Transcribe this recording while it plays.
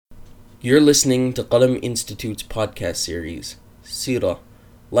You're listening to Qalam Institute's podcast series, Seerah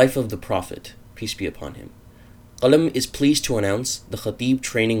Life of the Prophet, peace be upon him. Qalam is pleased to announce the Khatib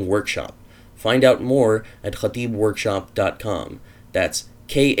Training Workshop. Find out more at khatibworkshop.com. That's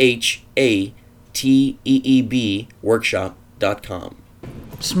KHATEEB workshop.com.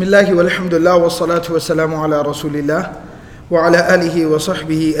 Bismillahi walhamdulillah wa salatu wa salamu ala rasulillah wa ala alihi wa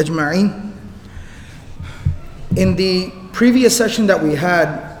sahbihi ajma'in. In the previous session that we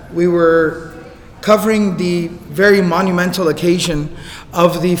had, we were covering the very monumental occasion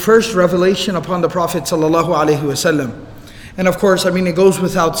of the first revelation upon the Prophet sallallahu, alayhi, wasallam. And of course, it goes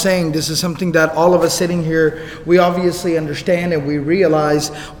without saying, this is something that all of us sitting here, we obviously understand and we realize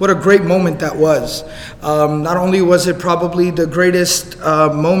what a great moment that was. Not only was it probably the greatest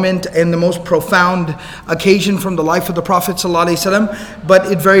moment and the most profound occasion from the life of the Prophet ﷺ, but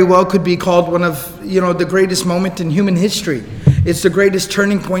it very well could be called one of the greatest moment in human history. It's the greatest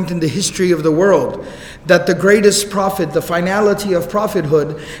turning point in the history of the world. That the greatest prophet, the finality of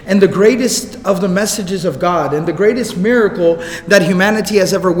prophethood, and the greatest of the messages of God, and the greatest miracle that humanity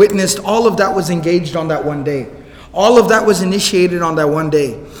has ever witnessed, all of that was engaged on that one day. All of that was initiated on that one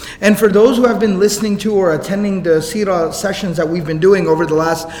day. And for those who have been listening to or attending the Seerah sessions that we've been doing over the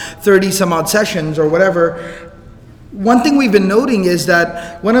last 30 some odd sessions or whatever, one thing we've been noting is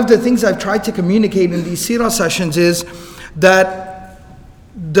that one of the things I've tried to communicate in these Seerah sessions is that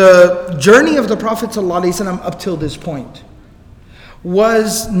the journey of the Prophet ﷺ up till this point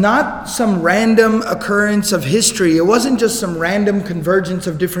was not some random occurrence of history. It wasn't just some random convergence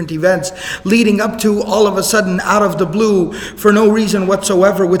of different events leading up to all of a sudden out of the blue for no reason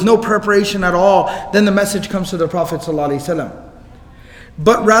whatsoever, with no preparation at all, then the message comes to the Prophet ﷺ.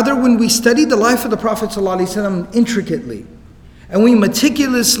 But rather, when we study the life of the Prophet ﷺ intricately, and we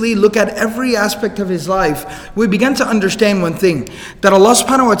meticulously look at every aspect of his life, we begin to understand one thing, that Allah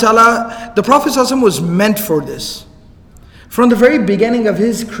subhanahu wa ta'ala, the Prophet ﷺ was meant for this. From the very beginning of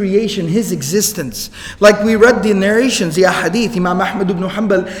his creation, his existence, like we read the narrations, the ahadith, Iman Ahmad ibn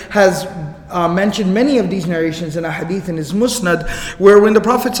Hanbal has mentioned many of these narrations in a hadith in his musnad, where when the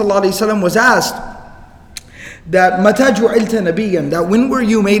Prophet ﷺ was asked, that mata ju'ilta nabiyyan, that when were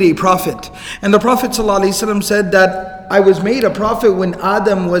you made a prophet? And the Prophet ﷺ said that I was made a prophet when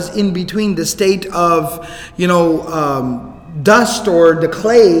Adam was in between the state of dust or the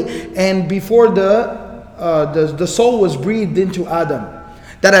clay, and before the soul was breathed into Adam.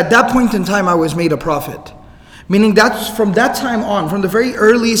 That at that point in time I was made a prophet. Meaning that's from that time on, from the very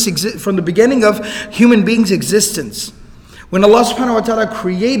earliest, from the beginning of human beings' existence. When Allah subhanahu wa ta'ala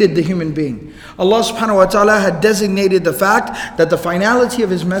created the human being, Allah subhanahu wa ta'ala had designated the fact that the finality of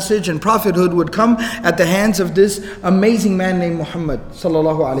his message and prophethood would come at the hands of this amazing man named Muhammad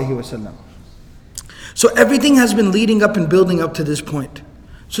sallallahu alayhi wasallam. So everything has been leading up and building up to this point.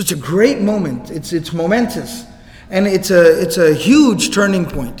 So it's a great moment. It's momentous, and it's a huge turning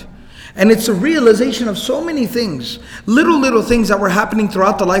point. And it's a realization of so many things, little things that were happening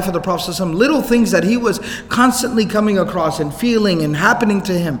throughout the life of the Prophet ﷺ, little things that he was constantly coming across and feeling and happening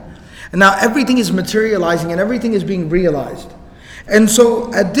to him. And now everything is materializing and everything is being realized. And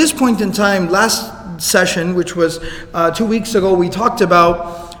so at this point in time, last session, which was 2 weeks ago, we talked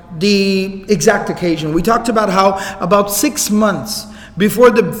about the exact occasion. We talked about how about 6 months before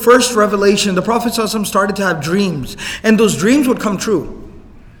the first revelation, the Prophet ﷺ started to have dreams, and those dreams would come true.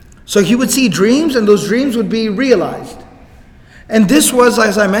 So he would see dreams, and those dreams would be realized. And this was,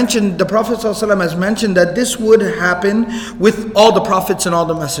 as I mentioned, the Prophet ﷺ has mentioned that this would happen with all the prophets and all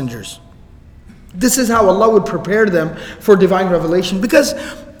the messengers. This is how Allah would prepare them for divine revelation. Because,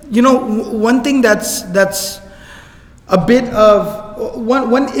 one thing that's a bit of,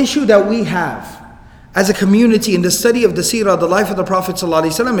 one issue that we have as a community in the study of the seerah, the life of the Prophet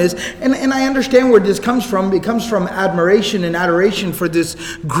ﷺ is, and I understand where this comes from, it comes from admiration and adoration for this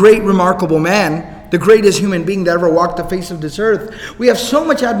great, remarkable man, the greatest human being that ever walked the face of this earth. We have so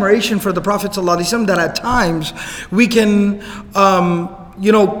much admiration for the Prophet ﷺ that at times we can,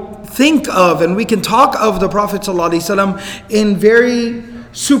 think of and we can talk of the Prophet ﷺ in very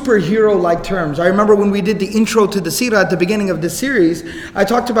superhero-like terms. I remember when we did the intro to the seerah at the beginning of this series, I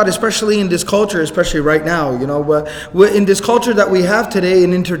talked about, especially in this culture, especially right now, in this culture that we have today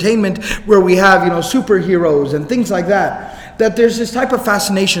in entertainment, where we have, superheroes and things like that there's this type of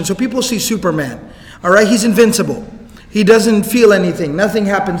fascination. So people see Superman, all right, he's invincible. He doesn't feel anything. Nothing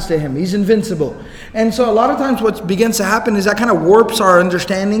happens to him. He's invincible. And so a lot of times what begins to happen is that kind of warps our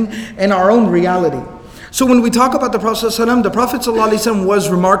understanding and our own reality. So when we talk about the Prophet ﷺ, the Prophet ﷺ was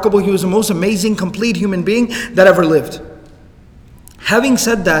remarkable. He was the most amazing, complete human being that ever lived. Having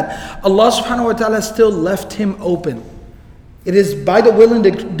said that, Allah subhanahu wa ta'ala still left him open It is by the will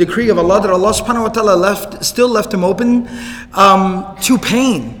and decree of Allah that Allah subhanahu wa ta'ala still left him open to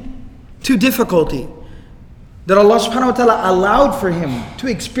pain, to difficulty. That Allah subhanahu wa ta'ala allowed for him to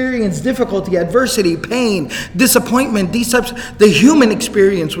experience difficulty, adversity, pain, disappointment, these types. The human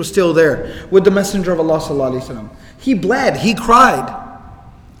experience was still there with the Messenger of Allah sallallahu alaihi wasallam. He bled, he cried.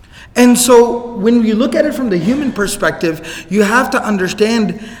 And so when you look at it from the human perspective, you have to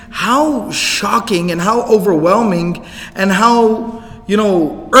understand how shocking and how overwhelming and how,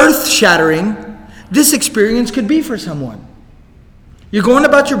 earth-shattering this experience could be for someone. You're going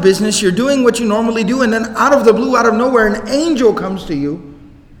about your business, you're doing what you normally do, and then out of the blue, out of nowhere, an angel comes to you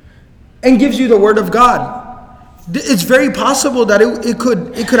and gives you the word of God. It's very possible that it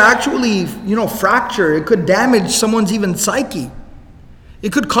could actually, fracture, it could damage someone's even psyche.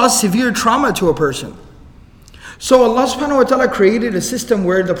 It could cause severe trauma to a person. So Allah subhanahu wa ta'ala created a system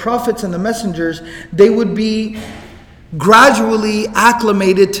where the prophets and the messengers, they would be gradually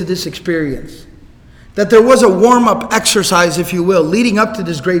acclimated to this experience. That there was a warm-up exercise, if you will, leading up to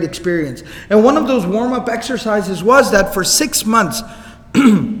this great experience. And one of those warm-up exercises was that for 6 months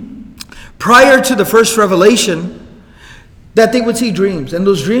prior to the first revelation, that they would see dreams. And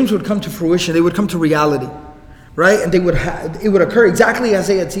those dreams would come to fruition. They would come to reality. Right? And it would occur exactly as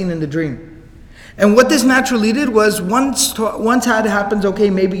they had seen in the dream. And what this naturally did was, once that happens, okay,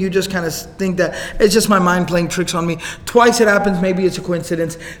 maybe you just kind of think that it's just my mind playing tricks on me. Twice it happens, maybe it's a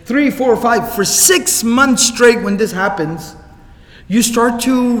coincidence. 3, 4, 5, for 6 months straight when this happens, you start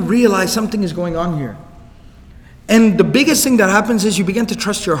to realize something is going on here. And the biggest thing that happens is you begin to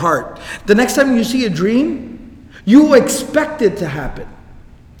trust your heart. The next time you see a dream, you expect it to happen.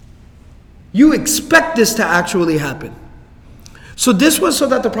 You expect this to actually happen. So this was so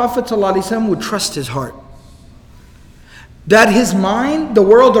that the Prophet ﷺ would trust his heart. That his mind, the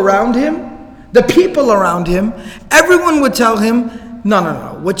world around him, the people around him, everyone would tell him,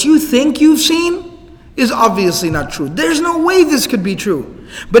 no. What you think you've seen is obviously not true. There's no way this could be true.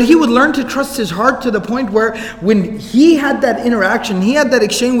 But he would learn to trust his heart to the point where when he had that interaction, he had that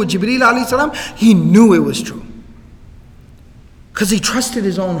exchange with Jibreel alayhi salam, he knew it was true. Because he trusted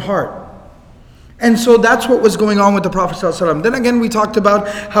his own heart. And so that's what was going on with the Prophet ﷺ. Then again, we talked about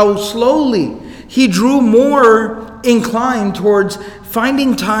how slowly he drew more inclined towards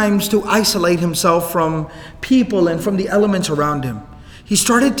finding times to isolate himself from people and from the elements around him. He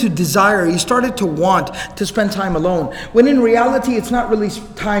started to desire, he started to want to spend time alone. When in reality, it's not really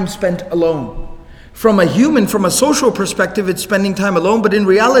time spent alone. From a social perspective, it's spending time alone. But in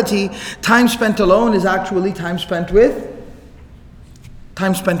reality, time spent alone is actually time spent with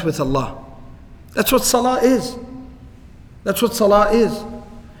Allah. That's what salah is. That's what salah is.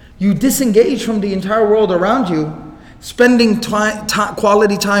 You disengage from the entire world around you, spending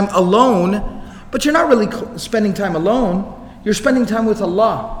quality time alone, but you're not really spending time alone. You're spending time with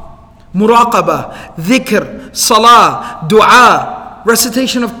Allah. Muraqabah, dhikr, salah, dua,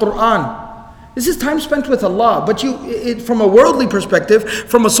 recitation of Quran. This is time spent with Allah. But from a worldly perspective,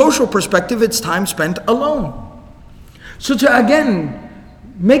 from a social perspective, it's time spent alone. So to again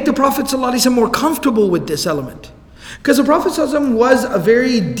make the Prophet ﷺ more comfortable with this element. Because the Prophet ﷺ was a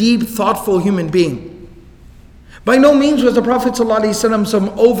very deep, thoughtful human being. By no means was the Prophet ﷺ some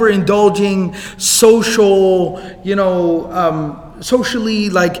overindulging, social, socially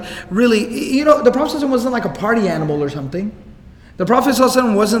really, the Prophet ﷺ wasn't like a party animal or something. The Prophet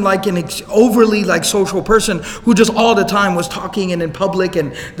ﷺ wasn't like an overly social person who just all the time was talking and in public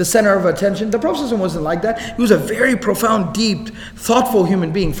and the center of attention. The Prophet ﷺ wasn't like that. He was a very profound, deep, thoughtful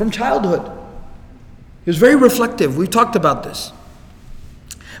human being from childhood. He was very reflective. We've talked about this.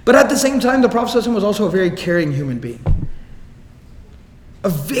 But at the same time, the Prophet ﷺ was also a very caring human being. A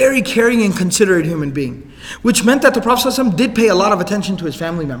very caring and considerate human being. Which meant that the Prophet ﷺ did pay a lot of attention to his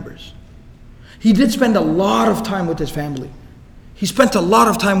family members. He did spend a lot of time with his family. He spent a lot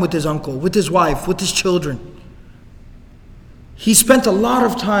of time with his uncle, with his wife, with his children. He spent a lot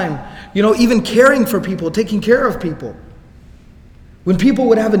of time, even caring for people, taking care of people. When people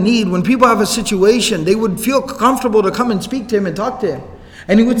would have a need, when people have a situation, they would feel comfortable to come and speak to him and talk to him.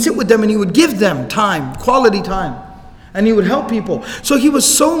 And he would sit with them and he would give them time, quality time. And he would help people. So he was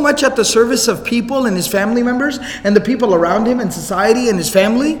so much at the service of people and his family members and the people around him and society and his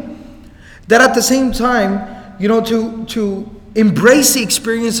family, that at the same time, to embrace the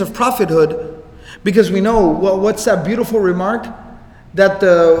experience of prophethood, because we know, what's that beautiful remark that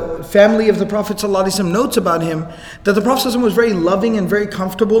the family of the Prophet ﷺ notes about him, that the Prophet ﷺ was very loving and very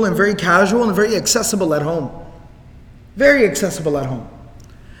comfortable and very casual and very accessible at home. Very accessible at home.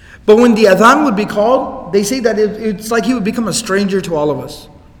 But when the adhan would be called, they say that it's like he would become a stranger to all of us.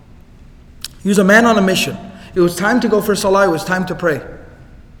 He was a man on a mission. It was time to go for salah, it was time to pray.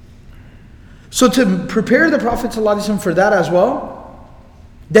 So to prepare the Prophet ﷺ for that as well,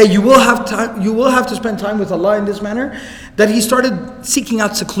 that you will have to spend time with Allah in this manner, that he started seeking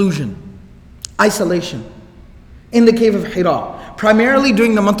out seclusion, isolation, in the cave of Hira, primarily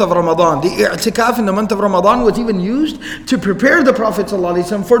during the month of Ramadan. The i'tikaf in the month of Ramadan was even used to prepare the Prophet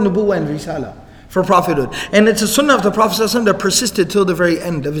ﷺ for nubuwwah and risala, for prophethood. And it's a sunnah of the Prophet ﷺ that persisted till the very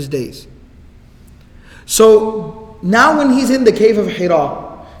end of his days. So now when he's in the cave of Hira,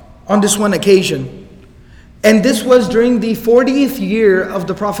 on this one occasion, and this was during the 40th year of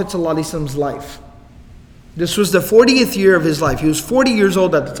the Prophet ﷺ's life. This was the 40th year of his life. He was 40 years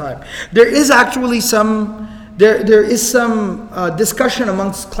old at the time. There is actually some discussion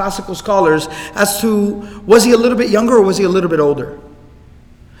amongst classical scholars as to, was he a little bit younger or was he a little bit older?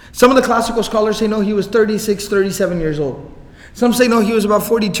 Some of the classical scholars say no, he was 36, 37 years old. Some say no, he was about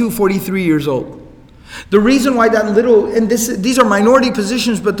 42, 43 years old. The reason why that little, and these are minority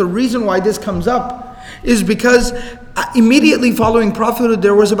positions, but the reason why this comes up is because immediately following prophethood,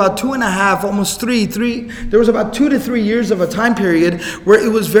 there was about 2.5, almost three, there was about 2 to 3 years of a time period where it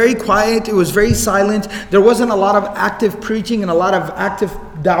was very quiet, it was very silent, there wasn't a lot of active preaching and a lot of active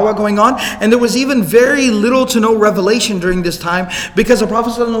da'wah going on, and there was even very little to no revelation during this time, because the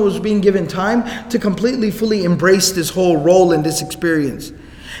Prophet ﷺ was being given time to completely, fully embrace this whole role and this experience.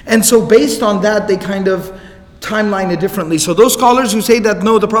 And so based on that, they kind of timeline it differently. So those scholars who say that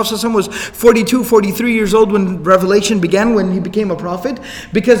no, the Prophet ﷺ was 42, 43 years old when revelation began, when he became a prophet,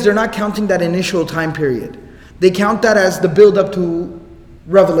 because they're not counting that initial time period. They count that as the build up to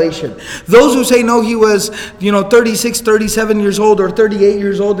revelation. Those who say no, he was 36, 37 years old or 38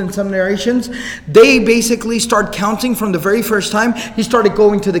 years old in some narrations, they basically start counting from the very first time he started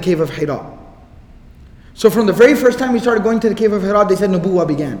going to the cave of Hira. So from the very first time he started going to the cave of Hira, they said nubuwwah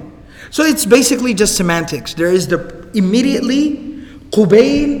began. So it's basically just semantics. There is the immediately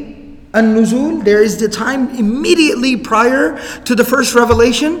qubayl an-nuzul, there is the time immediately prior to the first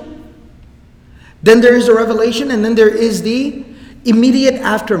revelation. Then there is the revelation, and then there is the immediate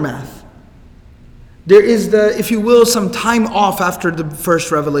aftermath. There is the, if you will, some time off after the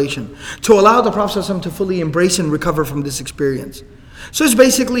first revelation to allow the Prophet ﷺ to fully embrace and recover from this experience. So it's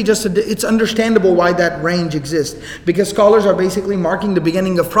basically just, it's understandable why that range exists, because scholars are basically marking the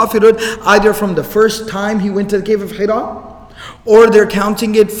beginning of prophethood either from the first time he went to the cave of Hira, or they're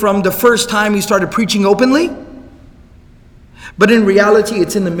counting it from the first time he started preaching openly. But in reality,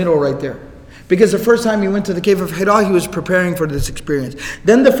 it's in the middle right there. Because the first time he went to the cave of Hira, he was preparing for this experience.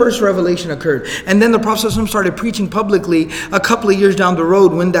 Then the first revelation occurred. And then the Prophet ﷺ started preaching publicly a couple of years down the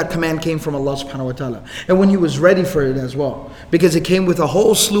road when that command came from Allah subhanahu wa ta'ala. And when he was ready for it as well. Because it came with a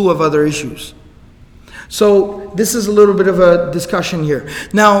whole slew of other issues. So this is a little bit of a discussion here.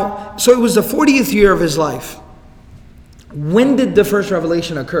 Now, so it was the 40th year of his life. When did the first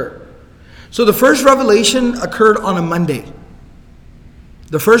revelation occur? So the first revelation occurred on a Monday.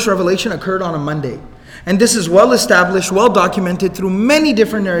 The first revelation occurred on a Monday. And this is well established, well documented through many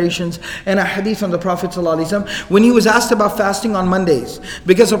different narrations and a hadith on the Prophet ﷺ when he was asked about fasting on Mondays.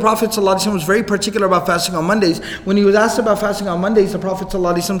 Because the Prophet ﷺ was very particular about fasting on Mondays. When he was asked about fasting on Mondays, the Prophet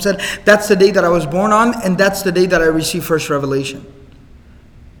ﷺ said, that's the day that I was born on, and that's the day that I received first revelation.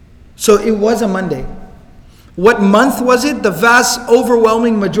 So it was a Monday. What month was it? The vast,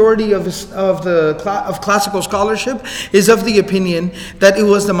 overwhelming majority of classical scholarship is of the opinion that it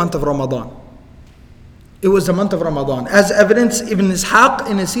was the month of Ramadan. It was the month of Ramadan. As evidence, Ibn Ishaaq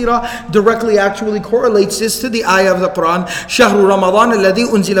in his Seerah directly actually correlates this to the ayah of the Quran, شَهْرُ رَمَضَانَ الَّذِي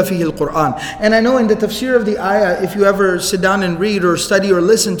أُنزِلَ فِيهِ الْقُرْآنِ. And I know in the tafsir of the ayah, if you ever sit down and read or study or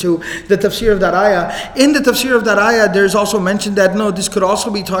listen to the tafsir of that ayah, in the tafsir of that ayah, there's also mentioned that no, this could also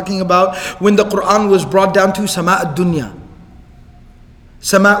be talking about when the Quran was brought down to Sama'ud Dunya.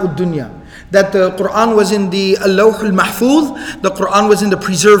 Sama'ud Dunya. That the Quran was in the Lawh al-Mahfuz, the Quran was in the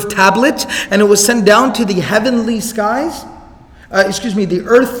preserved tablet, and it was sent down to the heavenly skies, the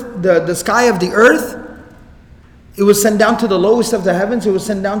earth, the sky of the earth. It was sent down to the lowest of the heavens, it was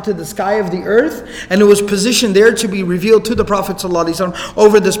sent down to the sky of the earth, and it was positioned there to be revealed to the Prophet ﷺ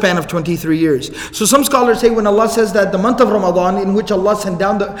over the span of 23 years. So some scholars say when Allah says that the month of Ramadan in which Allah sent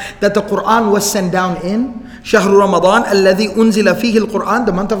down, that the Quran was sent down in, شهر رمضان الذي أنزل فيه القرآن,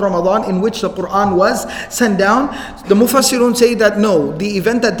 the month of Ramadan in which the Quran was sent down. The Mufassirun say that no, the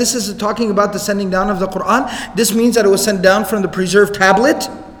event that this is talking about, the sending down of the Quran, this means that it was sent down from the preserved tablet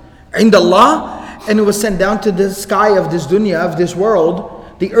عند Allah, and it was sent down to the sky of this dunya, of this world,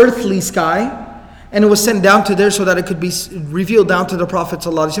 the earthly sky, and it was sent down to there so that it could be revealed down to the Prophet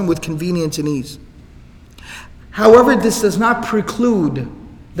ﷺ with convenience and ease. However, this does not preclude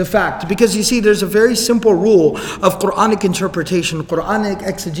the fact. Because you see, there's a very simple rule of Quranic interpretation, Quranic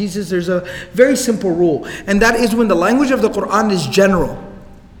exegesis. There's a very simple rule, and that is when the language of the Quran is general.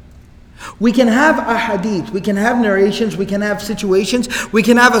 We can have ahadith, we can have narrations, we can have situations, we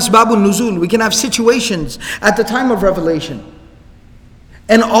can have asbabun nuzul, we can have situations at the time of revelation.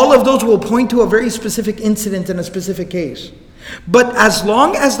 And all of those will point to a very specific incident in a specific case. But as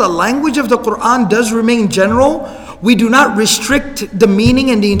long as the language of the Quran does remain general, we do not restrict the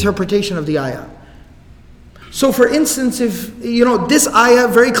meaning and the interpretation of the ayah. So for instance, if this ayah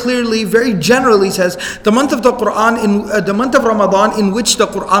very clearly, very generally says the month of the Quran, in the month of Ramadan in which the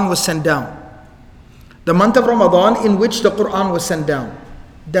Quran was sent down. The month of Ramadan in which the Quran was sent down.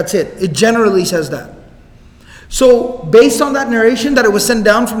 That's it. It generally says that. So based on that narration that it was sent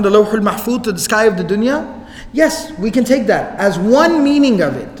down from the Lawh al-Mahfuz to the sky of the dunya, yes, we can take that as one meaning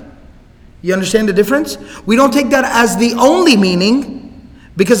of it. You understand the difference? We don't take that as the only meaning,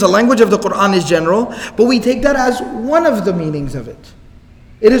 because the language of the Quran is general, but we take that as one of the meanings of it.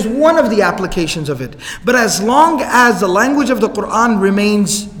 It is one of the applications of it. But as long as the language of the Quran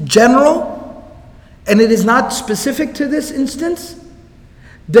remains general, and it is not specific to this instance,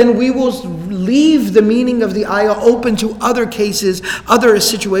 then we will leave the meaning of the ayah open to other cases, other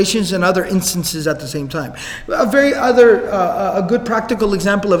situations, and other instances at the same time. A good practical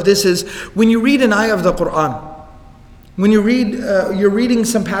example of this is when you read an ayah of the Quran. When you read, you're reading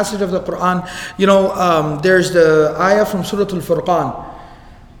some passage of the Quran, there's the ayah from Surah Al-Furqan.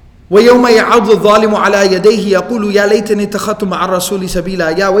 وَيَوْمَ يَعَضُّ الظَّالِمُ عَلَى يَدَيْهِ يَقُولُ يَا لَيْتَنِي اتَّخَذْتُ مَعَ الرَّسُولِ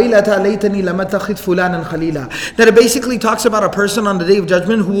سَبِيلًا يَا وَيْلَتَى لَيْتَنِي لَمْ أَتَّخِذْ فُلَانًا خَلِيلًا. That it basically talks about a person on the day of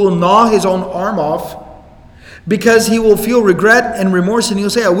judgment who will gnaw his own arm off because he will feel regret and remorse, and he'll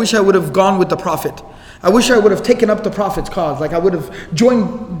say, I wish I would have gone with the Prophet. I wish I would have taken up the Prophet's cause. Like I would have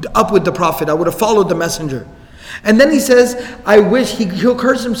joined up with the Prophet. I would have followed the messenger. And then he says, I wish, he'll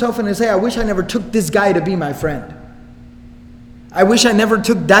curse himself and he'll say, I wish I never took this guy to be my friend. I wish I never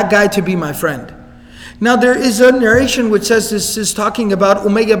took that guy to be my friend. Now there is a narration which says this is talking about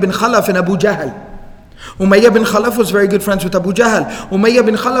Umayyah bin Khalaf and Abu Jahl. Umayyah bin Khalaf was very good friends with Abu Jahl. Umayyah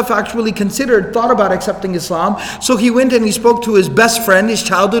bin Khalaf actually thought about accepting Islam. So he went and he spoke to his best friend, his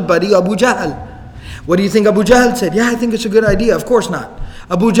childhood buddy, Abu Jahl. What do you think Abu Jahl said? Yeah, I think it's a good idea. Of course not.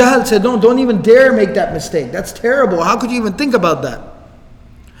 Abu Jahl said, no, don't even dare make that mistake. That's terrible. How could you even think about that?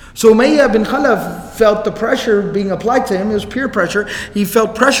 So Umayyah bin Khalaf felt the pressure being applied to him. It was peer pressure. He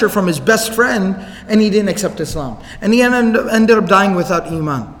felt pressure from his best friend and he didn't accept Islam. And he ended up dying without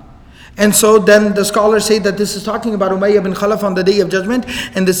Iman. And so then the scholars say that this is talking about Umayyah bin Khalaf on the day of judgment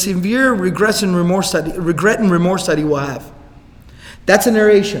and the severe regret and remorse that he will have. That's a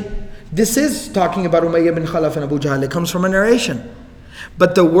narration. This is talking about Umayyah bin Khalaf and Abu Jahl. It comes from a narration.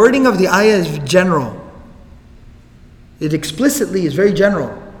 But the wording of the ayah is general. It explicitly is very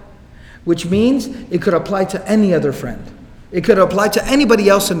general. Which means it could apply to any other friend. It could apply to anybody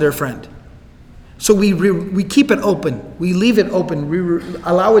else and their friend. So we keep it open. We leave it open. We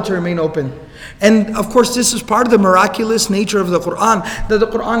allow it to remain open. And of course this is part of the miraculous nature of the Quran, that the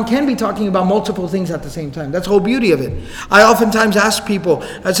Quran can be talking about multiple things at the same time. That's the whole beauty of it. I oftentimes ask people,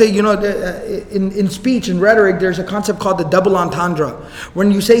 I say, in speech and rhetoric, there's a concept called the double entendre.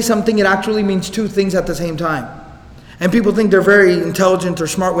 When you say something, it actually means two things at the same time. And people think they're very intelligent or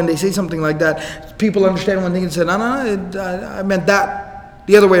smart when they say something like that. People understand one thing and say, no, I meant that.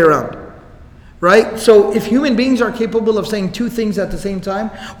 The other way around. Right? So if human beings are capable of saying two things at the same time,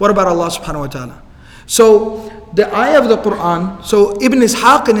 what about Allah subhanahu wa ta'ala? So the ayah of the Quran, so Ibn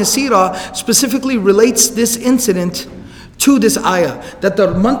Ishaaq in his Seerah specifically relates this incident to this ayah, that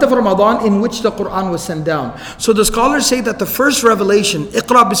the month of Ramadan in which the Quran was sent down. So the scholars say that the first revelation,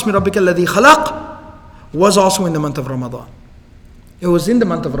 Iqra bismi rabbika alladhi khalaq, was also in the month of Ramadan. It was in the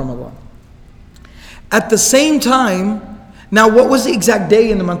month of Ramadan. At the same time, now what was the exact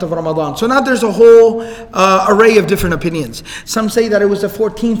day in the month of Ramadan? So now there's a whole array of different opinions. Some say that it was the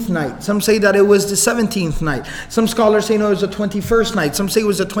 14th night. Some say that it was the 17th night. Some scholars say no, it was the 21st night. Some say it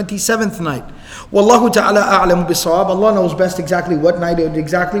was the 27th night. Wallahu ta'ala a'lamu bis-sawab. Allah knows best exactly what night it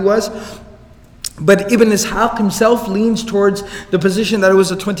exactly was. But Ibn Ishaaq himself leans towards the position that it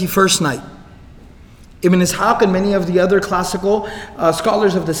was the 21st night. Ibn Ishaaq and many of the other classical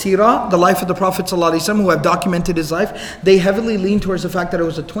scholars of the Seerah, the life of the Prophet ﷺ, who have documented his life, they heavily lean towards the fact that it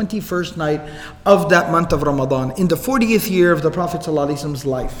was the 21st night of that month of Ramadan, in the 40th year of the Prophet ﷺ's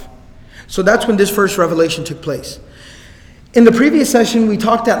life. So that's when this first revelation took place. In the previous session, we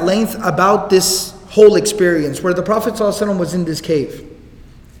talked at length about this whole experience, where the Prophet ﷺ was in this cave,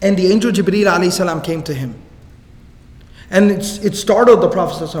 and the angel Jibreel alayhi came to him. And it startled the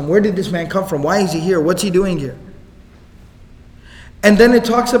Prophet ﷺ. Where did this man come from? Why is he here? What's he doing here? And then it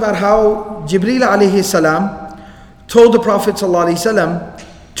talks about how Jibreel alayhi salam told the Prophet sallallahu alaihi wasallam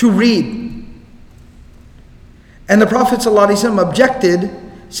to read. And the Prophet sallallahu alaihi wasallam objected,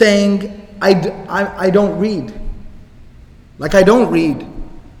 saying, I don't read. Like, I don't read.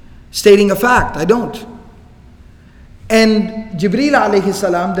 Stating a fact, I don't. And Jibreel alayhi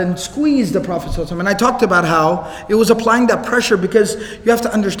salam then squeezed the Prophet sallallahu alaihi wasallam. And I talked about how it was applying that pressure, because you have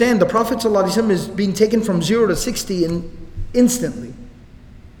to understand the Prophet sallallahu alaihi wasallam is being taken from 0 to 60 instantly.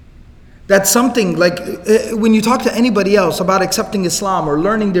 That's something like when you talk to anybody else about accepting Islam or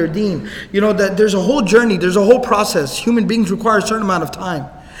learning their deen, you know that there's a whole journey, there's a whole process. Human beings require a certain amount of time.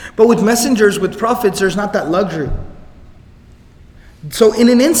 But with messengers, with prophets, there's not that luxury. So in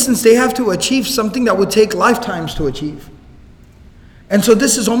an instance, they have to achieve something that would take lifetimes to achieve. And so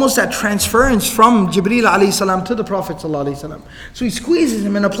this is almost that transference from Jibreel alayhi salam to the Prophet sallallahu alaihi wasallam. So he squeezes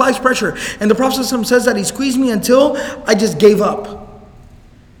him and applies pressure. And the Prophet sallallahu alaihi wasallam says that he squeezed me until I just gave up.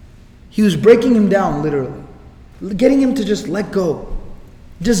 He was breaking him down, literally. Getting him to just let go.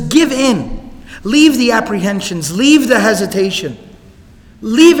 Just give in. Leave the apprehensions. Leave the hesitation.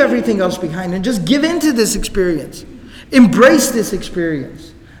 Leave everything else behind and just give in to this experience. Embrace this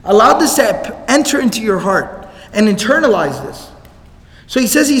experience. Allow this to enter into your heart and internalize this. So he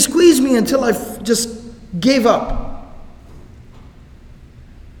says he squeezed me until I just gave up.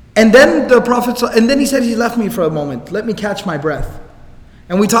 And then the Prophet, and then he said he left me for a moment. Let me catch my breath.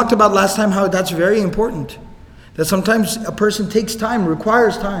 And we talked about last time how that's very important. That sometimes a person takes time,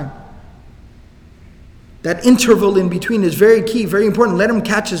 requires time. That interval in between is very key, very important. Let him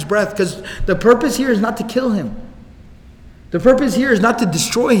catch his breath, because the purpose here is not to kill him. The purpose here is not to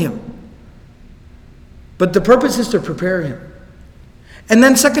destroy him. But the purpose is to prepare him. And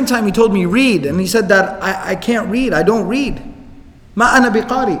then second time he told me, read. And he said that I can't read, I don't read. Ma ana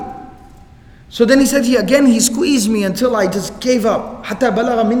biqari. So then he said, he squeezed me until I just gave up. Hatta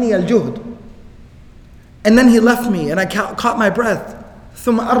balagha minni al-juhd. And then he left me and I caught my breath.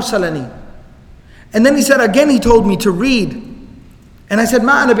 Thumma arsalani. And then he said again, he told me to read. And I said,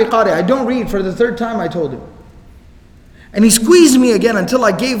 Ma ana biqari. I don't read. For the third time I told him. And he squeezed me again until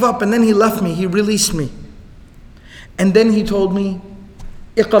I gave up, and then he left me, he released me. And then he told me,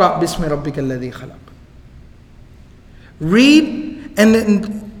 Iqra' bismi rabbika alladhi khalaq. Read,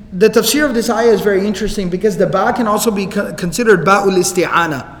 and the tafsir of this ayah is very interesting, because the ba can also be considered ba'ul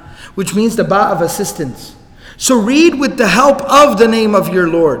isti'ana, which means the ba of assistance. So read with the help of the name of your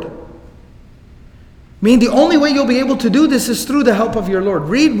Lord. Meaning the only way you'll be able to do this is through the help of your Lord.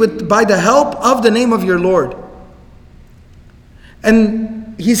 Read by the help of the name of your Lord.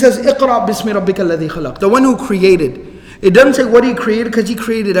 And he says, Iqra' bismi rabbika alladhi khalaq. The one who created. It doesn't say what he created, because he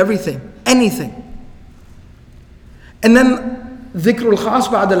created everything. Anything. And then dhikrul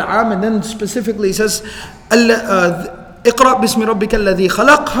khas ba'd al-'am, and then specifically he says, Iqra' bismi rabbika alladhi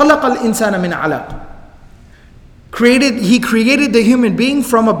khalaq. Khalaq al-insana min 'alaq. He created the human being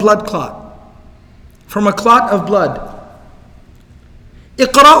from a blood clot. From a clot of blood.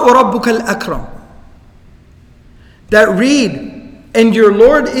 Iqra' wa rabbuka al-akram. That read, and your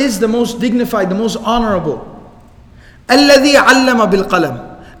Lord is the most dignified, the most honorable. Alladhi 'allama bil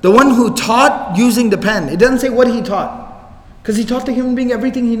qalam. The one who taught using the pen. It doesn't say what he taught, because he taught the human being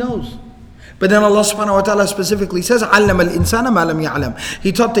everything he knows. But then Allah subhanahu wa ta'ala specifically says, 'allama al insana ma lam ya'lam.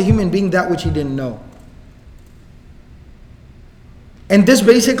 He taught the human being that which he didn't know. And this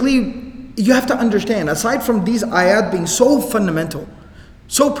basically, you have to understand, aside from these ayat being so fundamental,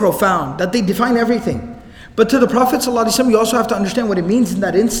 so profound, that they define everything. But to the Prophet ﷺ, you also have to understand what it means in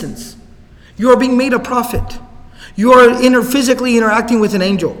that instance. You are being made a prophet. You are physically interacting with an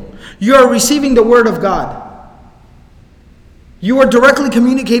angel. You are receiving the word of God. You are directly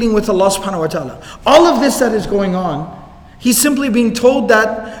communicating with Allah subhanahu wa ta'ala. All of this that is going on, he's simply being told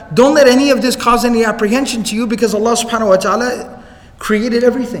that don't let any of this cause any apprehension to you, because Allah subhanahu wa ta'ala created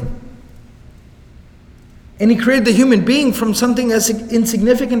everything. And he created the human being from something as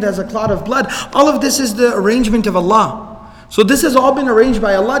insignificant as a clot of blood. All of this is the arrangement of Allah. So this has all been arranged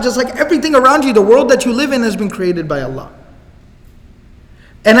by Allah, just like everything around you, the world that you live in has been created by Allah.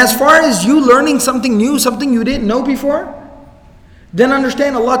 And as far as you learning something new, something you didn't know before, then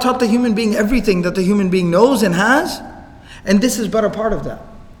understand Allah taught the human being everything that the human being knows and has. And this is but a part of that.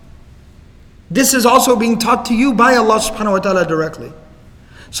 This is also being taught to you by Allah subhanahu wa ta'ala directly.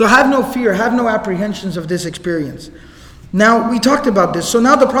 So have no fear, have no apprehensions of this experience. Now, we talked about this. So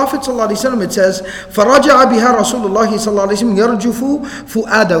now the Prophet ﷺ, it says, فَرَجَعَ بِهَا رَسُولُ اللَّهِ صَلَّى اللَّهُ عَلَيْهِ وَسَلَّمَ يَرْجُفُ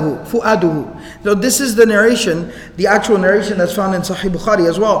فُؤَادُهُ. So this is the narration, the actual narration that's found in Sahih Bukhari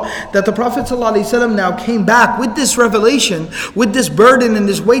as well, that the Prophet ﷺ now came back with this revelation, with this burden and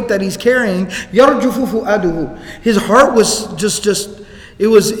this weight that he's carrying. يَرْجُفُ فُؤَادُهُ. His heart was it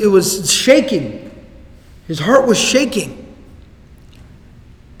was shaking. His heart was shaking.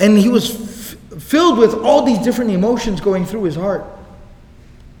 And he was filled with all these different emotions going through his heart.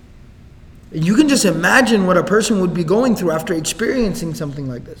 You can just imagine what a person would be going through after experiencing something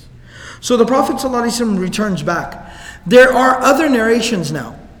like this. So the Prophet ﷺ returns back. There are other narrations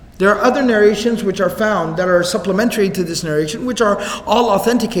now. There are other narrations which are found that are supplementary to this narration, which are all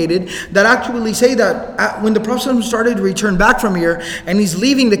authenticated, that actually say that when the Prophet ﷺ started to return back from here and he's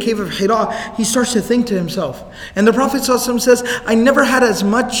leaving the cave of Hira, he starts to think to himself. And the Prophet ﷺ says, I never had as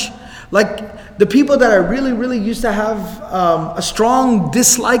much, like the people that I really used to have a strong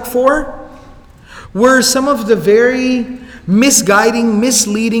dislike for were some of the very misguiding,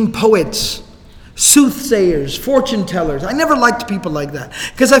 misleading poets, soothsayers, fortune tellers. I never liked people like that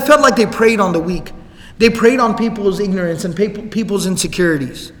because I felt like they preyed on the weak. They preyed on people's ignorance and people's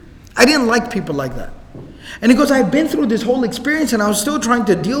insecurities. I didn't like people like that. And he goes, I've been through this whole experience and I was still trying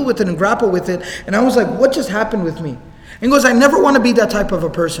to deal with it and grapple with it. And I was like, what just happened with me? And he goes, I never want to be that type of a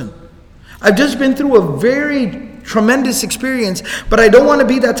person. I've just been through a very tremendous experience, but I don't want to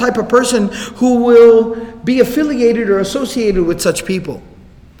be that type of person who will be affiliated or associated with such people.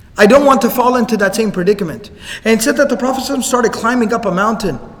 I don't want to fall into that same predicament. And it said that the Prophet started climbing up a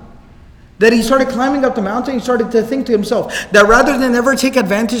mountain. That he started climbing up the mountain, he started to think to himself that rather than ever take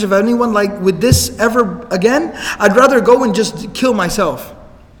advantage of anyone like with this ever again, I'd rather go and just kill myself.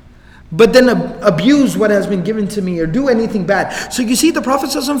 But then abuse what has been given to me or do anything bad. So you see, the Prophet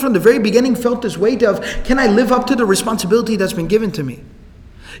ﷺ from the very beginning felt this weight of, can I live up to the responsibility that's been given to me?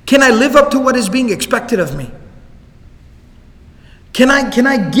 Can I live up to what is being expected of me? Can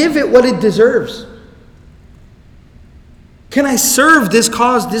I give it what it deserves? Can I serve this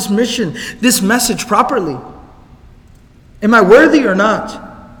cause, this mission, this message properly? Am I worthy or not?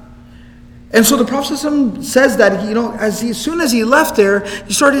 And so the Prophet ﷺ says that, as soon as he left there,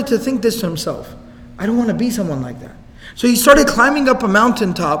 he started to think this to himself. I don't want to be someone like that. So he started climbing up a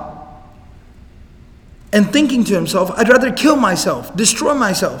mountaintop and thinking to himself, I'd rather kill myself, destroy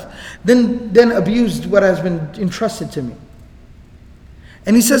myself, than abuse what has been entrusted to me.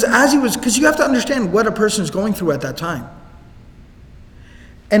 And he says, because you have to understand what a person is going through at that time.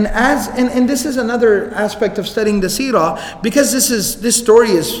 And this is another aspect of studying the Seerah, because this story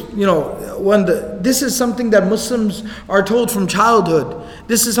is, this is something that Muslims are told from childhood.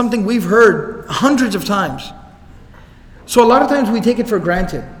 This is something we've heard hundreds of times. So a lot of times we take it for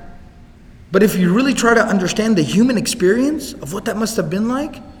granted. But if you really try to understand the human experience of what that must have been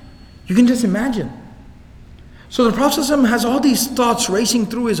like, you can just imagine. So the Prophet ﷺ has all these thoughts racing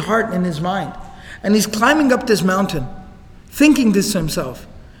through his heart and his mind. And he's climbing up this mountain, thinking this to himself.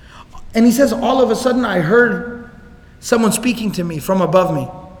 And he says, all of a sudden I heard someone speaking to me from above me.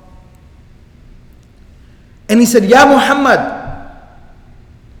 And he said, Ya Muhammad.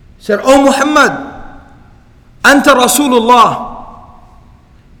 He said, Oh Muhammad, Anta Rasulullah.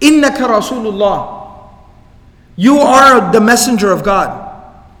 Innaka Rasulullah. You are the messenger of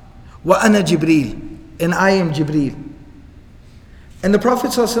God. Wa ana Jibreel. And I am Jibreel. And the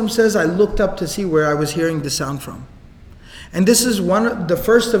Prophet ﷺ says, I looked up to see where I was hearing the sound from. And this is the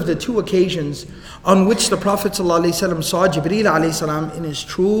first of the two occasions on which the Prophet ﷺ saw Jibreel ﷺ in his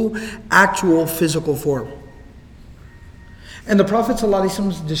true, actual physical form. And the Prophet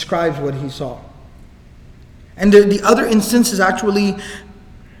ﷺ describes what he saw. And the other instance is actually,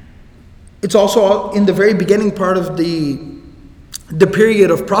 it's also in the very beginning part of the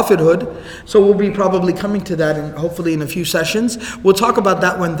period of prophethood. So we'll be probably coming to that hopefully in a few sessions. We'll talk about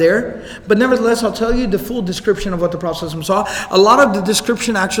that one there. But nevertheless, I'll tell you the full description of what the Prophet saw. A lot of the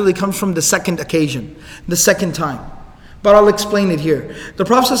description actually comes from the second occasion, the second time. But I'll explain it here. The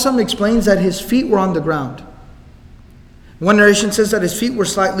Prophet explains that his feet were on the ground. One narration says that his feet were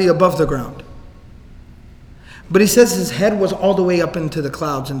slightly above the ground. But he says his head was all the way up into the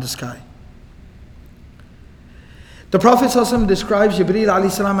clouds in the sky. The Prophet ﷺ describes Jibreel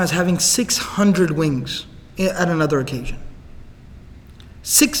ﷺ as having 600 wings at another occasion.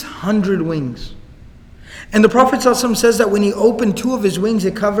 600 wings. And the Prophet ﷺ says that when he opened two of his wings,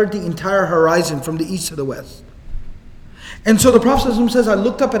 it covered the entire horizon from the east to the west. And so the Prophet ﷺ says, I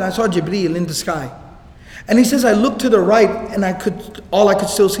looked up and I saw Jibreel in the sky. And he says, I looked to the right and all I could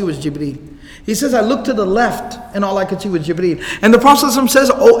still see was Jibreel. He says, I looked to the left and all I could see was Jibreel. And the Prophet ﷺ says,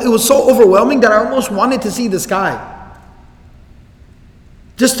 it was so overwhelming that I almost wanted to see the sky.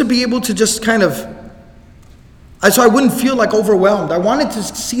 Just to be able to just kind of, so I wouldn't feel like overwhelmed. I wanted to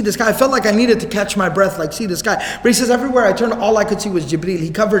see the sky. I felt like I needed to catch my breath, like see the sky. But he says everywhere I turned, all I could see was Jibreel.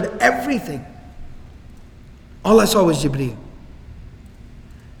 He covered everything. All I saw was Jibreel.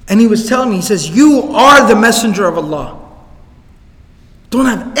 And he was telling me, he says, you are the messenger of Allah. Don't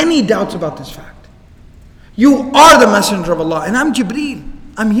have any doubts about this fact. You are the messenger of Allah. And I'm Jibreel.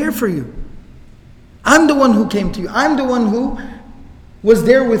 I'm here for you. I'm the one who came to you. I'm the one who was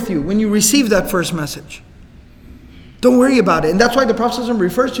there with you when you received that first message. Don't worry about it. And that's why the Prophet ﷺ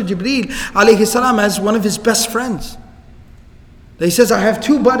refers to Jibreel alayhi salam as one of his best friends. He says, I have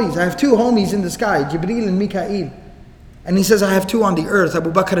two buddies, I have two homies in the sky, Jibreel and Mikael. And he says, I have two on the earth,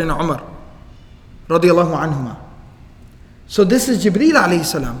 Abu Bakr and Umar, radiyallahu anhuma. So this is Jibreel alayhi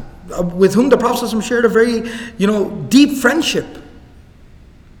salam, with whom the Prophet ﷺ shared a very, deep friendship.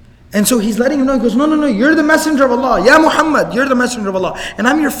 And so he's letting him know, he goes, no, you're the messenger of Allah. Ya Muhammad, you're the messenger of Allah. And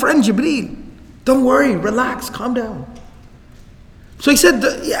I'm your friend Jibreel. Don't worry, relax, calm down. So he said,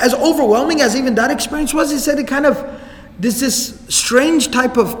 as overwhelming as even that experience was, he said it kind of, this strange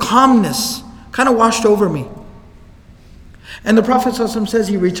type of calmness kind of washed over me. And the Prophet ﷺ says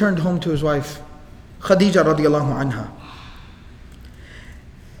he returned home to his wife, Khadijah radiallahu anha.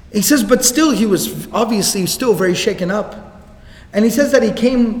 He says, but still he was obviously still very shaken up. And he says that he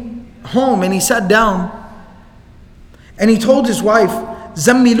came home and he sat down and he told his wife,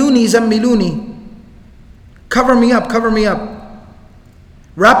 Zammiluni, Zammiluni, cover me up,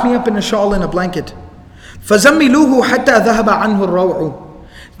 wrap me up in a shawl and a blanket. فَزَمِّلُوهُ حَتَّى ذَهَبَ عَنْهُ الرَّوْعُ.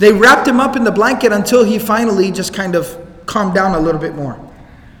 They wrapped him up in the blanket until he finally just kind of calmed down a little bit more.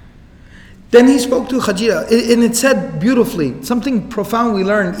 Then he spoke to Khadijah, and it said beautifully, something profound we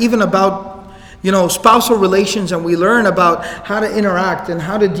learn even about spousal relations, and we learn about how to interact and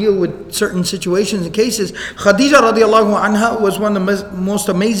how to deal with certain situations and cases. Khadijah radiallahu anha was one of the most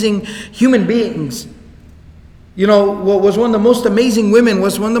amazing human beings. Was one of the most amazing women,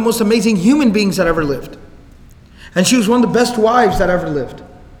 was one of the most amazing human beings that ever lived. And she was one of the best wives that ever lived.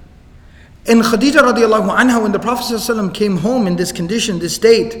 And Khadijah radiallahu anha, when the Prophet ﷺ came home in this condition, this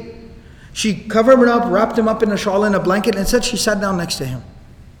state, she covered him up, wrapped him up in a shawl and a blanket, and said she sat down next to him.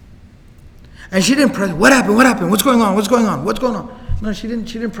 And she didn't press, what happened? What's going on? No, she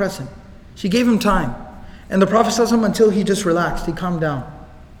didn't press him. She gave him time. And the Prophet ﷺ, until he just relaxed, he calmed down.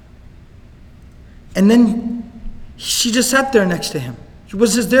 And then she just sat there next to him. She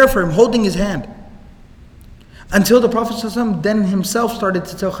was just there for him, holding his hand. Until the Prophet ﷺ then himself started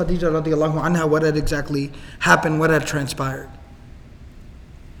to tell Khadijah radiallahu anha what had exactly happened, what had transpired.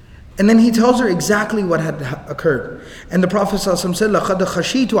 And then he tells her exactly what had occurred. And the Prophet ﷺ said, لَقَدْ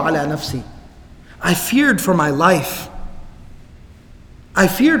خَشِيتُ عَلَى نَفْسِي. I feared for my life. I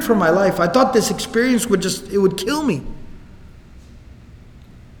thought this experience would kill me.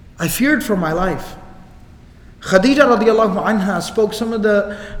 I feared for my life. Khadijah radiallahu anha spoke some of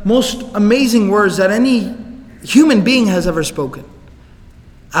the most amazing words that any human being has ever spoken.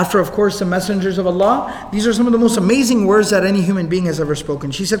 After, of course, the messengers of Allah, these are some of the most amazing words that any human being has ever spoken.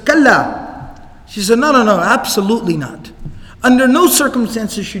 She said, Kalla. She said, no, absolutely not. Under no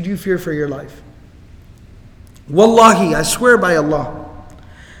circumstances should you fear for your life. Wallahi, I swear by Allah,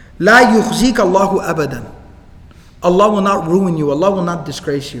 La yukhzik Allahu abadan. Allah will not ruin you. Allah will not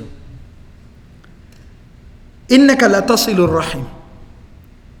disgrace you. Innaka la tasilur rahim.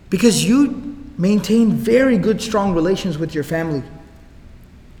 Because you maintain very good, strong relations with your family.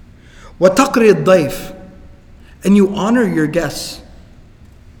 Wa taqri ad-dayf. And you honor your guests.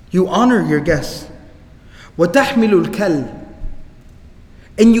 Wa tahmilu al-kal.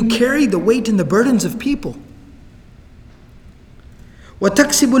 And you carry the weight and the burdens of people. Wa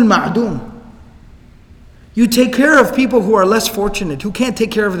taksibu al-ma'dum. You take care of people who are less fortunate, who can't take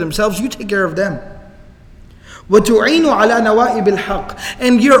care of themselves. You take care of them. وَتُعِينُ عَلَى نَوَائِبِ الْحَقِّ.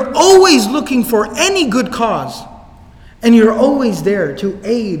 And you're always looking for any good cause. And you're always there to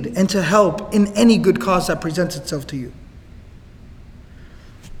aid and to help in any good cause that presents itself to you.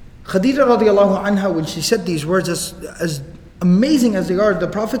 Khadijah radiallahu anha, when she said these words, as amazing as they are, the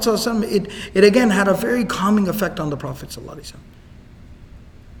Prophet ﷺ, it again had a very calming effect on the Prophet ﷺ.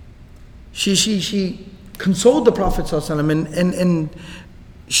 She consoled the Prophet ﷺ and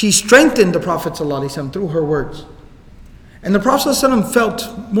she strengthened the Prophet ﷺ through her words. And the Prophet ﷺ felt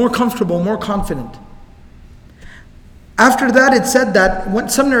more comfortable, more confident. After that, it said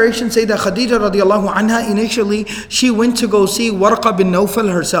that, some narrations say that Khadijah radiallahu anha, initially, she went to go see Waraqah bin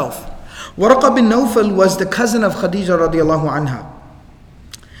Nawfal herself. Waraqah bin Nawfal was the cousin of Khadijah radiallahu anha.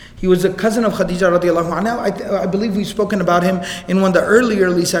 He was a cousin of Khadijah radiallahu anha. I believe we've spoken about him in one of the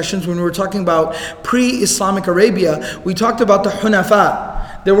early sessions when we were talking about pre-Islamic Arabia. We talked about the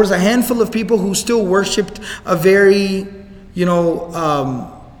Hunafa, there was a handful of people who still worshipped a very,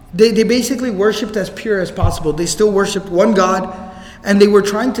 they basically worshipped as pure as possible. They still worshipped one God, and they were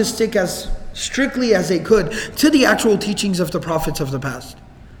trying to stick as strictly as they could to the actual teachings of the prophets of the past.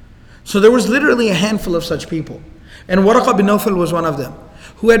 So there was literally a handful of such people. And Waraqah bin Nawfal was one of them,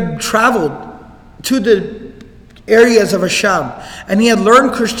 who had traveled to the areas of Sham, and he had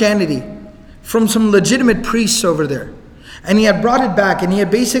learned Christianity from some legitimate priests over there. And he had brought it back, and he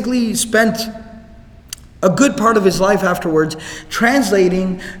had basically spent a good part of his life afterwards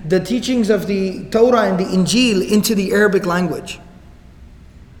translating the teachings of the Torah and the Injil into the Arabic language.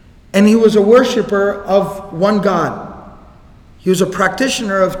 And he was a worshipper of one God. He was a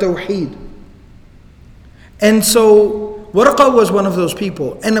practitioner of Tawheed. And so Waraqah was one of those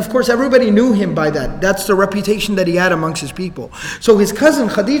people. And of course everybody knew him by that. That's the reputation that he had amongst his people. So his cousin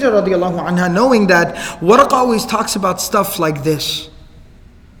Khadijah radiallahu anha, knowing that Waraqah always talks about stuff like this.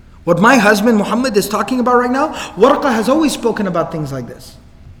 What my husband Muhammad is talking about right now, Waraqah has always spoken about things like this.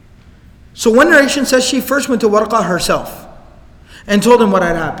 So one narration says she first went to Waraqah herself and told him what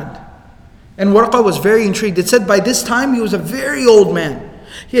had happened. And Waraqah was very intrigued. It said by this time he was a very old man.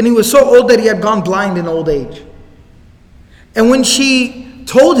 And he was so old that he had gone blind in old age. And when she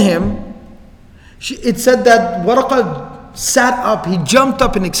told him, it said that Waraqah sat up, he jumped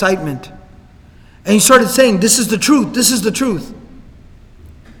up in excitement. And he started saying, this is the truth, this is the truth.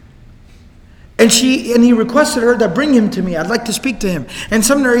 And he requested her that bring him to me, I'd like to speak to him. And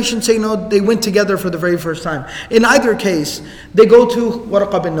some narrations say no, they went together for the very first time. In either case, they go to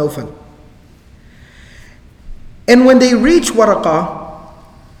Waraqah bin Nawfal. And when they reach Waraqah,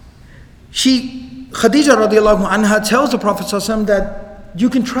 Khadijah radiallahu anha tells the Prophet ﷺ that you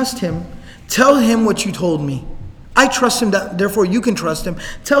can trust him. Tell him what you told me. I trust him, therefore you can trust him.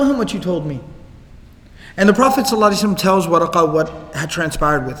 Tell him what you told me. And the Prophet ﷺ tells Waraqah what had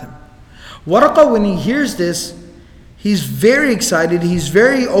transpired with him. Waraqah, when he hears this, he's very excited, he's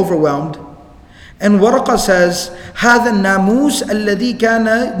very overwhelmed. And Waraqah says, هذا الناموس الذي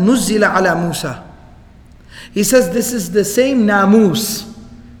كان نزل على موسى. He says this is the same namus.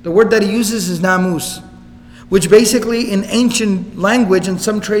 The word that he uses is namus, which basically in ancient language, and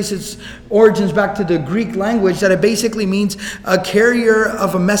some trace its origins back to the Greek language, that it basically means a carrier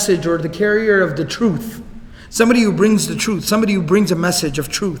of a message or the carrier of the truth. Somebody who brings the truth, somebody who brings a message of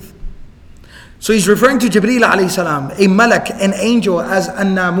truth. So he's referring to Jibreel alayhi salam, a malak, an angel, as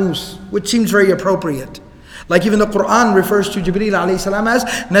an-namus, which seems very appropriate. Like even the Quran refers to Jibreel alayhi salam as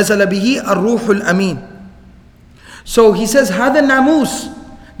nazala bihi ar-ruhul amin. So he says, hada namus.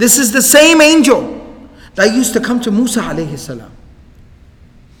 This is the same angel that used to come to Musa alayhi salam.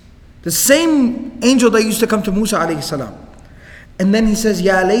 The same angel that used to come to Musa alayhi salam. And then he says,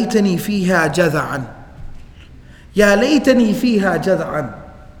 Ya laytani fiha jada'an. Ya laytani fiha jada'an.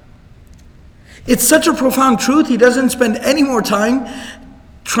 It's such a profound truth, he doesn't spend any more time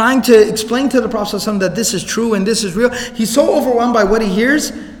trying to explain to the Prophet ﷺ that this is true and this is real. He's so overwhelmed by what he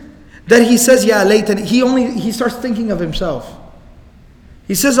hears that he says, Ya laytani. He starts thinking of himself.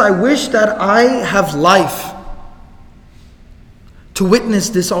 He says, I wish that I have life to witness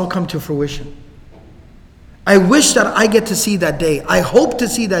this all come to fruition. I wish that I get to see that day. I hope to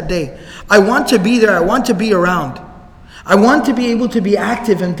see that day. I want to be there. I want to be around. I want to be able to be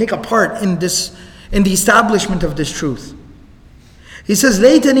active and take a part in the establishment of this truth. He says,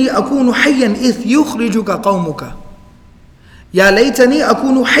 لَيْتَنِي أَكُونُ حَيًّا إِذْ يُخْرِجُكَ قَوْمُكَ. يَا لَيْتَنِي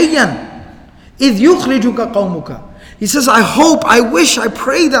أَكُونُ حَيًّا إِذْ يُخْرِجُكَ قَوْمُكَ. He says, I hope, I wish, I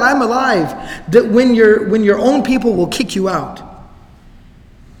pray that I'm alive, that when your own people will kick you out.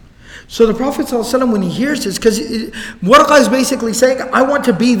 So the Prophet ﷺ, when he hears this, because Waraqah is basically saying, I want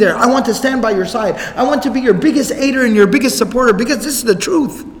to be there, I want to stand by your side, I want to be your biggest aider and your biggest supporter, because this is the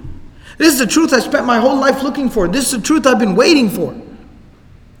truth. This is the truth I spent my whole life looking for. This is the truth I've been waiting for.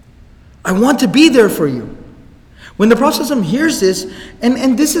 I want to be there for you. When the Prophet ﷺ hears this,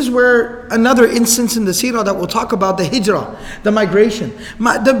 and this is where another instance in the Seerah that we'll talk about, the hijrah, the migration.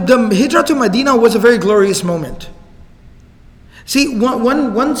 The hijrah to Medina was a very glorious moment. See,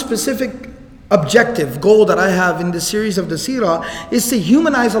 one specific objective, goal that I have in this series of the Seerah is to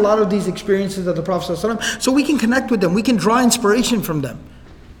humanize a lot of these experiences of the Prophet ﷺ so we can connect with them, we can draw inspiration from them.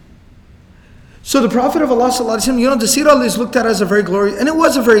 So the Prophet of Allah ﷺ, the Seerah is looked at as a very glorious, and it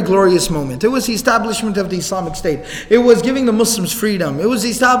was a very glorious moment. It was the establishment of the Islamic State. It was giving the Muslims freedom. It was the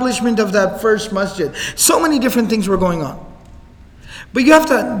establishment of that first masjid. So many different things were going on. But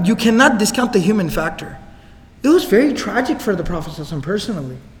you cannot discount the human factor. It was very tragic for the Prophet ﷺ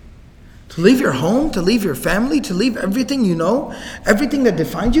personally. To leave your home, to leave your family, to leave everything you know, everything that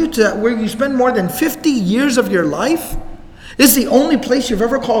defines you, to where you spend more than 50 years of your life, This is the only place you've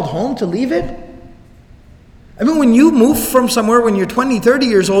ever called home, to leave it? I mean, when you move from somewhere when you're 20, 30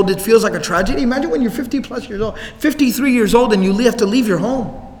 years old, it feels like a tragedy. Imagine when you're 50 plus years old, 53 years old, and you have to leave your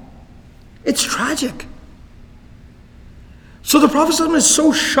home. It's tragic. So the Prophet ﷺ is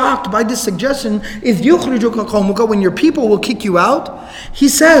so shocked by this suggestion, إِذْ يُخْرِجُكَ قَوْمُكَ, when your people will kick you out. He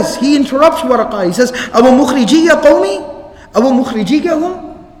interrupts Waraqah. He says, أَوَ مُخْرِجِيَ قَوْمِي أَوَ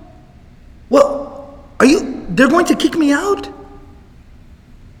مُخْرِجِيَهُمْ. Well, they're going to kick me out?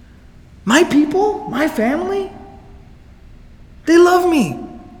 My people, my family, they love me.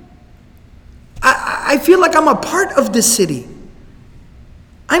 I feel like I'm a part of this city.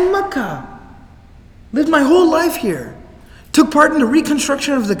 I'm Mecca. Lived my whole life here. Took part in the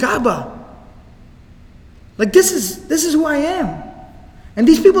reconstruction of the Kaaba. Like this is who I am. And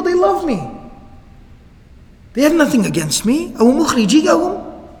these people, they love me. They have nothing against me.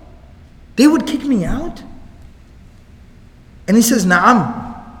 They would kick me out. And he says, Na'am.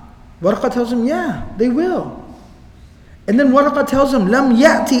 Waraqah tells him, yeah, they will. And then Waraqah tells him, لَمْ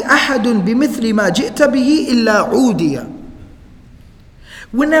يَأْتِ أَحَدٌ بِمِثْلِ مَا جِئْتَ بِهِ إِلَّا عُودِيَ.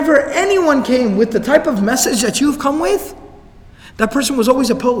 Whenever anyone came with the type of message that you've come with, that person was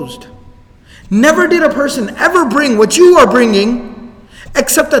always opposed. Never did a person ever bring what you are bringing,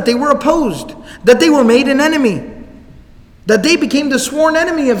 except that they were opposed, that they were made an enemy, that they became the sworn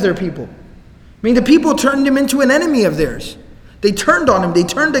enemy of their people. I mean, the people turned him into an enemy of theirs. They turned on him, they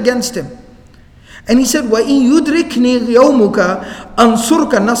turned against him. And he said, وَإِن يُدْرِكْنِي يَوْمُكَ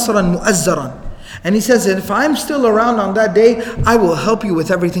أَنْصُرْكَ نَصْرًا مُؤَزَّرًا. And he says that if I'm still around on that day, I will help you with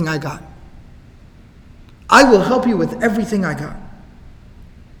everything I got. I will help you with everything I got.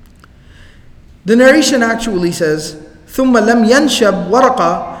 The narration actually says, ثُمَّ لَمْ يَنْشَبْ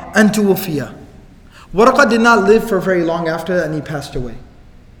وَرَقَةً أَنْ تُوفِيَ. Waraqah did not live for very long after that, and he passed away.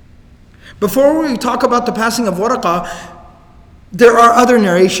 Before we talk about the passing of Waraqah, there are other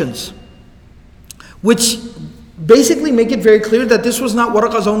narrations which basically make it very clear that this was not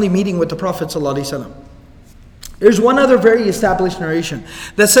Waraqah's only meeting with the Prophet ﷺ. There's one other very established narration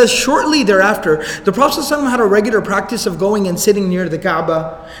that says shortly thereafter, the Prophet ﷺ had a regular practice of going and sitting near the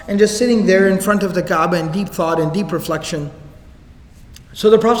Kaaba and just sitting there in front of the Kaaba in deep thought and deep reflection. So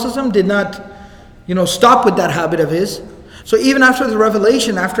the Prophet ﷺ did not, stop with that habit of his. So even after the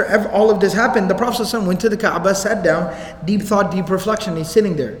revelation, after all of this happened, the Prophet ﷺ went to the Kaaba, sat down, deep thought, deep reflection. He's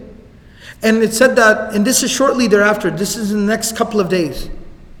sitting there. And it said that, and this is shortly thereafter, this is in the next couple of days.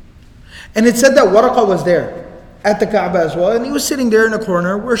 And it said that Waraqah was there at the Kaaba as well. And he was sitting there in a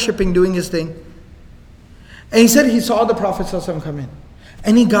corner, worshipping, doing his thing. And he said he saw the Prophet ﷺ come in.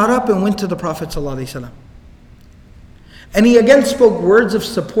 And he got up and went to the Prophet ﷺ. And he again spoke words of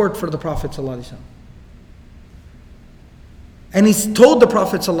support for the Prophet ﷺ. And he told the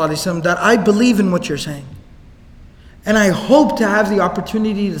Prophet ﷺ that I believe in what you're saying. And I hope to have the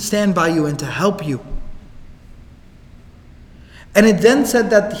opportunity to stand by you and to help you. And it then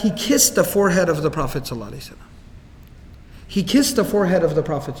said that he kissed the forehead of the Prophet ﷺ. He kissed the forehead of the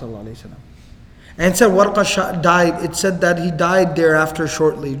Prophet ﷺ. And it said Waraqah died. It said that he died thereafter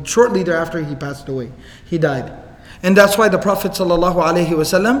shortly. Shortly thereafter he passed away. He died. And that's why the Prophet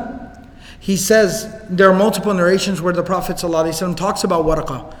ﷺ, he says, there are multiple narrations where the Prophet ﷺ talks about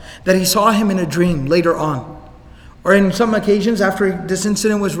Waraqah, that he saw him in a dream later on. Or in some occasions after this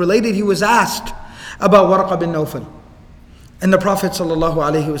incident was related, he was asked about Waraqah bin Nawfal. And the Prophet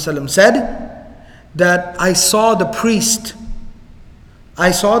ﷺ said that I saw the priest. I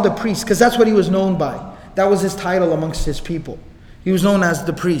saw the priest, because that's what he was known by. That was his title amongst his people. He was known as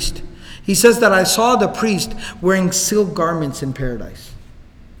the priest. He says that I saw the priest wearing silk garments in paradise.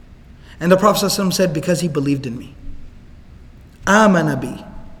 And the Prophet ﷺ said, because he believed in me. Amana bi.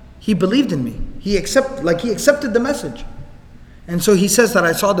 He believed in me. He accepted the message. And so he says that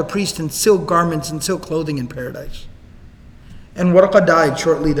I saw the priest in silk garments and silk clothing in paradise. And Waraqah died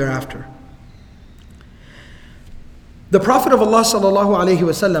shortly thereafter. The Prophet of Allah sallallahu alayhi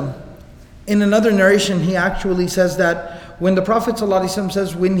wasallam, in another narration, he actually says that when the Prophet sallallahu alayhi wasallam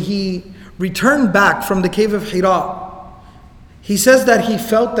says when he returned back from the cave of Hira, he says that he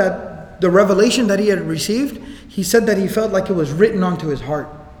felt that the revelation that he had received, he said that he felt like it was written onto his heart.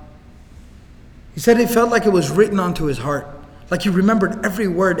 He said it felt like it was written onto his heart. Like he remembered every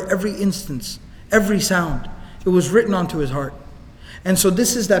word, every instance, every sound. It was written onto his heart. And so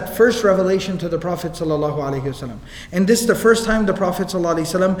this is that first revelation to the Prophet ﷺ. And this is the first time the Prophet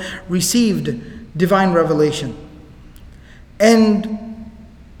ﷺ received divine revelation. And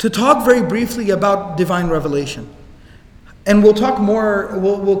to talk very briefly about divine revelation, and we'll talk more,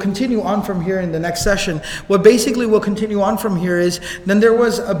 we'll continue on from here in the next session. What basically we'll continue on from here is, then there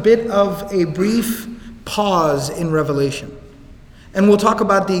was a bit of a brief pause in revelation. And we'll talk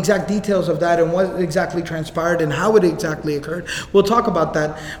about the exact details of that and what exactly transpired and how it exactly occurred. We'll talk about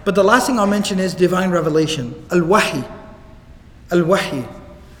that. But the last thing I'll mention is divine revelation. Al-Wahi. Al-Wahi.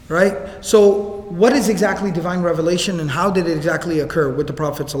 Right? So what is exactly divine revelation and how did it exactly occur with the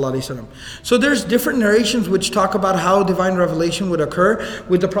Prophet ﷺ? So there's different narrations which talk about how divine revelation would occur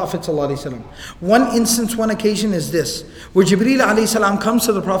with the Prophet ﷺ. One instance, one occasion is this, where Jibreel alayhi comes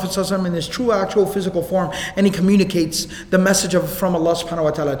to the Prophet ﷺ in his true actual physical form and he communicates the message from Allah subhanahu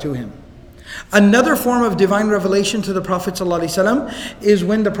wa ta'ala to him. Another form of divine revelation to the Prophet ﷺ is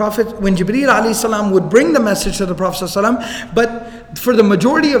when Jibreel alayhi would bring the message to the Prophet ﷺ, but for the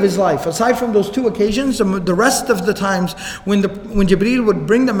majority of his life, aside from those two occasions, the rest of the times when Jibreel would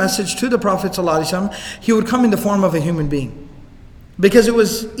bring the message to the Prophet ﷺ, he would come in the form of a human being. Because it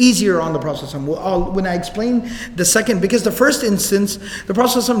was easier on the Prophet ﷺ. When I explain the second, because the first instance, the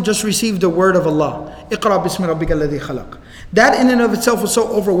Prophet ﷺ just received the word of Allah. Iqra bismi rabbika alladhi khalaq. That in and of itself was so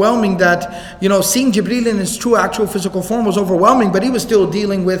overwhelming that, seeing Jibreel in his true actual physical form was overwhelming, but he was still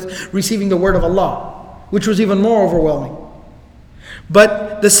dealing with receiving the word of Allah, which was even more overwhelming.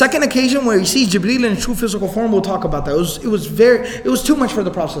 But the second occasion where he sees Jibreel in his true physical form, we'll talk about that. It was too much for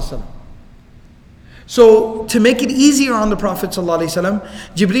the Prophet ﷺ. So to make it easier on the Prophet ﷺ,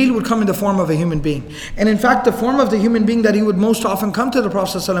 Jibreel would come in the form of a human being. And in fact, the form of the human being that he would most often come to the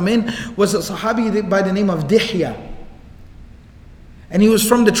Prophet ﷺ in was a Sahabi by the name of Dihya. And he was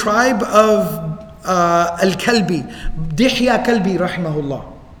from the tribe of Al-Kalbi. Dihya Kalbi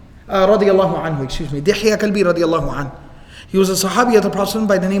rahimahullah. Radiyallahu anhu, excuse me. Dihya Kalbi radiyallahu anhu. He was a Sahabi of the Prophet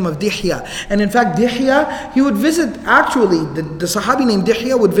by the name of Dihya. And in fact, Dihya, he would visit, actually, the Sahabi named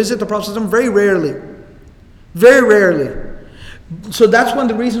Dihya would visit the Prophet very rarely. Very rarely. So that's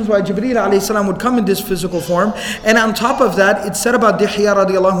one of the reasons why Jibreel alayhi would come in this physical form. And on top of that, it's said about Dihya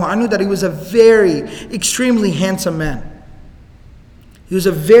radiallahu anhu that he was a very, extremely handsome man. He was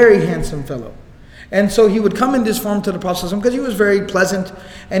a very handsome fellow. And so he would come in this form to the Prophet because he was very pleasant.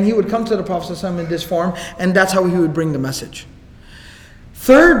 And he would come to the Prophet in this form, and that's how he would bring the message.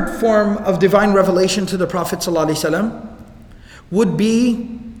 Third form of divine revelation to the Prophet ﷺ would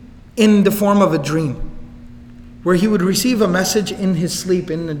be in the form of a dream, where he would receive a message in his sleep,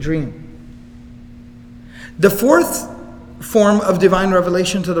 in a dream. The fourth form of divine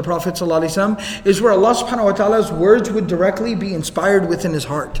revelation to the Prophet ﷺ is where Allah subhanahu wa ta'ala's words would directly be inspired within his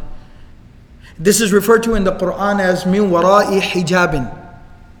heart. This is referred to in the Quran as min wara'i hijabin.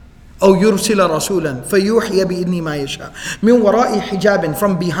 أو يرسل رسولا فيوحي بإذنه ما يشاء. من وراء حجاب,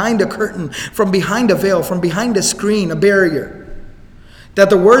 from behind a curtain, from behind a veil, from behind a screen, a barrier. That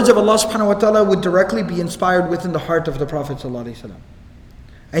the words of Allah subhanahu wa ta'ala would directly be inspired within the heart of the Prophet sallallahu alaihi wasallam.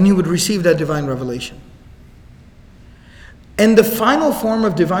 And he would receive that divine revelation. And the final form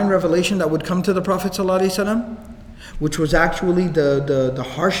of divine revelation that would come to the Prophet sallallahu alaihi wasallam, which was actually the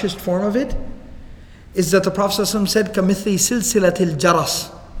harshest form of it, is that the Prophet sallallahu alaihi wasallam said, كَمِثْلِ سِلْسِلَةِ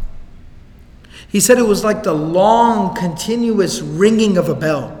الْجَرَسِ. He said it was like the long, continuous ringing of a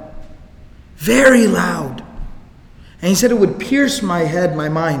bell. Very loud. And he said it would pierce my head, my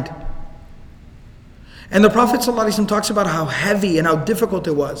mind. And the Prophet ﷺ talks about how heavy and how difficult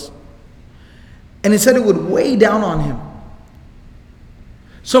it was. And he said it would weigh down on him.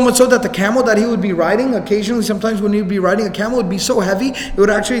 So much so that the camel that he would be riding, occasionally, sometimes when he would be riding a camel, would be so heavy,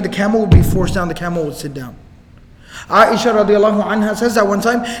 the camel would be forced down, the camel would sit down. Aisha radiallahu anha says that one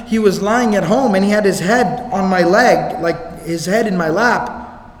time he was lying at home and he had his head on my leg, like his head in my lap.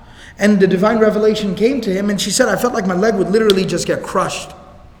 And the divine revelation came to him and she said, I felt like my leg would literally just get crushed.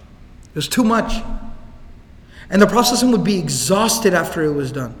 It was too much. And the Prophet would be exhausted after it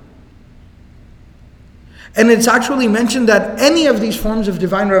was done. And it's actually mentioned that any of these forms of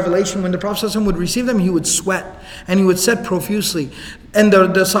divine revelation, when the Prophet would receive them, he would sweat and he would sweat profusely. And the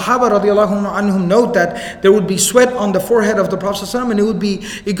Sahaba radiallahu anhum note that there would be sweat on the forehead of the Prophet and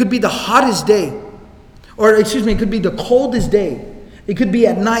it could be the hottest day. Or it could be the coldest day. It could be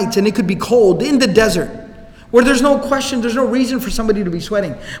at night and it could be cold in the desert, where there's no question, there's no reason for somebody to be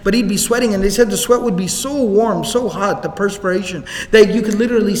sweating. But he'd be sweating, and they said the sweat would be so warm, so hot, the perspiration, that you could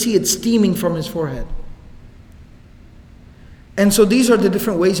literally see it steaming from his forehead. And so these are the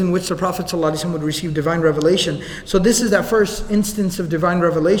different ways in which the Prophet ﷺ would receive divine revelation. So this is that first instance of divine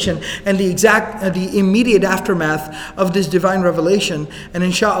revelation and the immediate aftermath of this divine revelation. And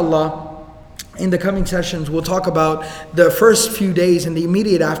inshallah, in the coming sessions, we'll talk about the first few days and the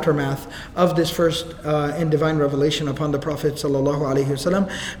immediate aftermath of this first and divine revelation upon the Prophet sallallahu, alayhi wasallam.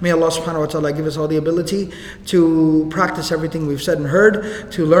 May Allah subhanahu wa ta'ala give us all the ability to practice everything we've said and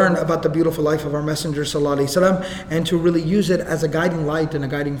heard, to learn about the beautiful life of our Messenger sallallahu alayhi wasallam, and to really use it as a guiding light and a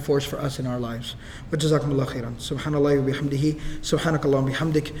guiding force for us in our lives. Wa jazakumullah khairan. Subhanallah wa bihamdihi. Subhanakallah wa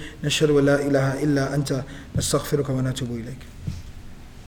bihamdik. Nashhadu wa la ilaha illa anta. Nastaghfiruka wa natubu ilayk.